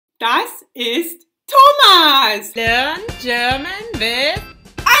Das ist Thomas! Learn German with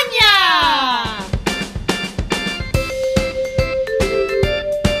Anja!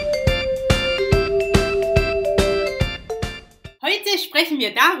 Heute sprechen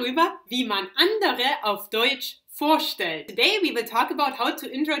wir darüber, wie man andere auf Deutsch vorstellt. Today we will talk about how to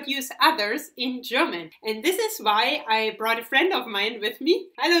introduce others in German. And this is why I brought a friend of mine with me.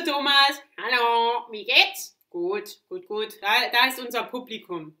 Hallo Thomas! Hallo, wie geht's? Gut. Da ist unser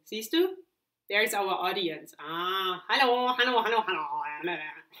Publikum. Siehst du? There is our audience. Hallo.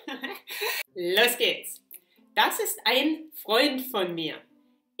 Los geht's. Das ist ein Freund von mir.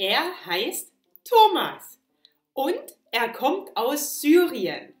 Er heißt Thomas. Und er kommt aus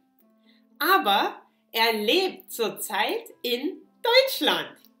Syrien. Aber er lebt zurzeit in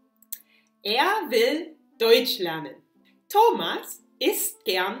Deutschland. Er will Deutsch lernen. Thomas isst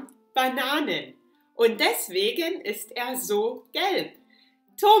gern Bananen. Und deswegen ist er so gelb.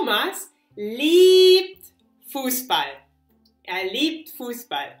 Thomas liebt Fußball. Er liebt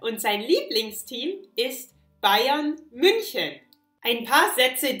Fußball. Und sein Lieblingsteam ist Bayern München. Ein paar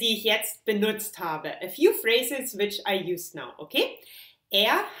Sätze, die ich jetzt benutzt habe. A few phrases which I use now, okay?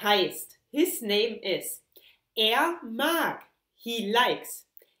 Er heißt, his name is. Er mag, he likes.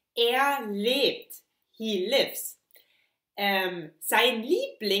 Er lebt, he lives. Sein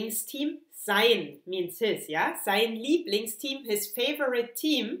Lieblingsteam, sein means his, ja? Sein Lieblingsteam, his favorite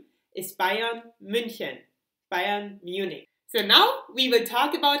team is Bayern München, Bayern Munich. So now we will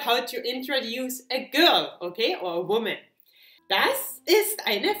talk about how to introduce a girl, okay, or a woman. Das ist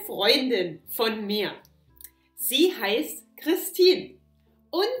eine Freundin von mir. Sie heißt Christine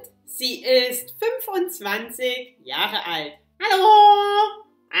und sie ist 25 Jahre alt. Hallo!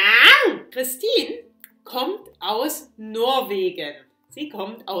 Christine kommt aus Norwegen. Sie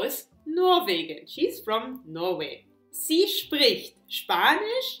kommt aus Norwegen. She's from Norway. Sie spricht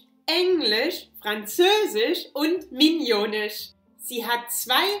Spanisch, Englisch, Französisch und Mignonisch. Sie hat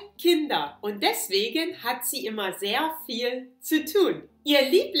 2 Kinder und deswegen hat sie immer sehr viel zu tun. Ihr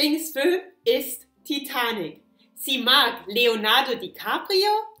Lieblingsfilm ist Titanic. Sie mag Leonardo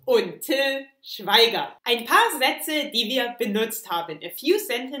DiCaprio und Till Schweiger. Ein paar Sätze, die wir benutzt haben. A few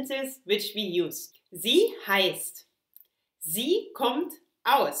sentences which we use. Sie heißt. Sie kommt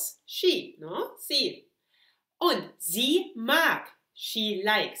aus. She, no? Sie. Und sie mag. She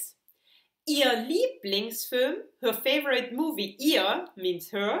likes. Ihr Lieblingsfilm, her favorite movie, ihr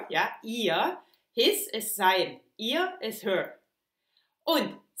means her, ja, ihr, his is sein, ihr is her.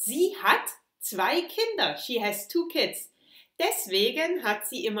 Und sie hat 2 Kinder, she has 2 kids. Deswegen hat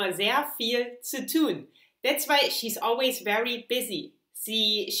sie immer sehr viel zu tun. That's why she's always very busy.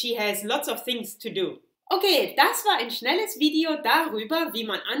 She has lots of things to do. Okay, das war ein schnelles Video darüber, wie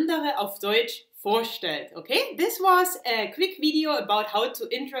man andere auf Deutsch vorstellt, okay? This was a quick video about how to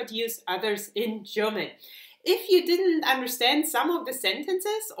introduce others in German. If you didn't understand some of the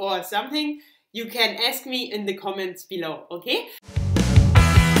sentences or something, you can ask me in the comments below, okay?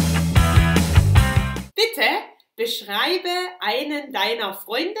 Bitte beschreibe einen deiner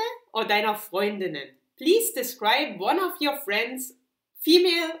Freunde oder deiner Freundinnen. Please describe one of your friends,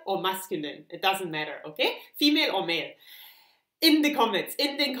 female or masculine. It doesn't matter, okay? Female or male. In the comments,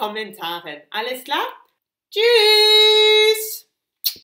 in den Kommentaren. Alles klar? Tschüss!